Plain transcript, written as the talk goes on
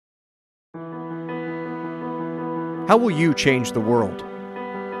How will you change the world?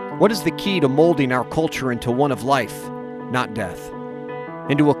 What is the key to molding our culture into one of life, not death?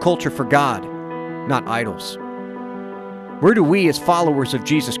 Into a culture for God, not idols? Where do we as followers of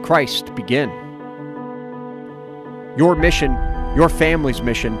Jesus Christ begin? Your mission, your family's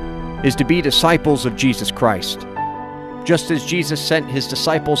mission, is to be disciples of Jesus Christ. Just as Jesus sent his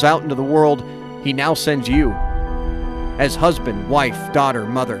disciples out into the world, he now sends you as husband, wife, daughter,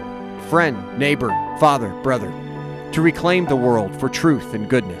 mother, friend, neighbor, father, brother, to reclaim the world for truth and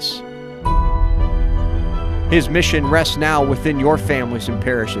goodness. His mission rests now within your families and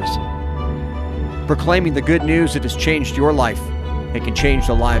parishes, proclaiming the good news that has changed your life and can change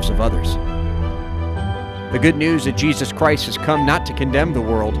the lives of others. The good news that Jesus Christ has come not to condemn the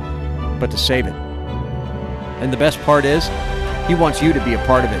world, but to save it. And the best part is, he wants you to be a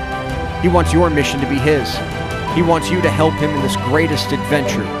part of it. He wants your mission to be his. He wants you to help him in this greatest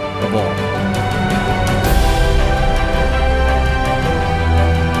adventure of all.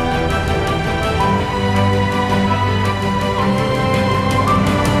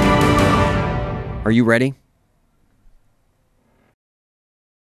 Are you ready?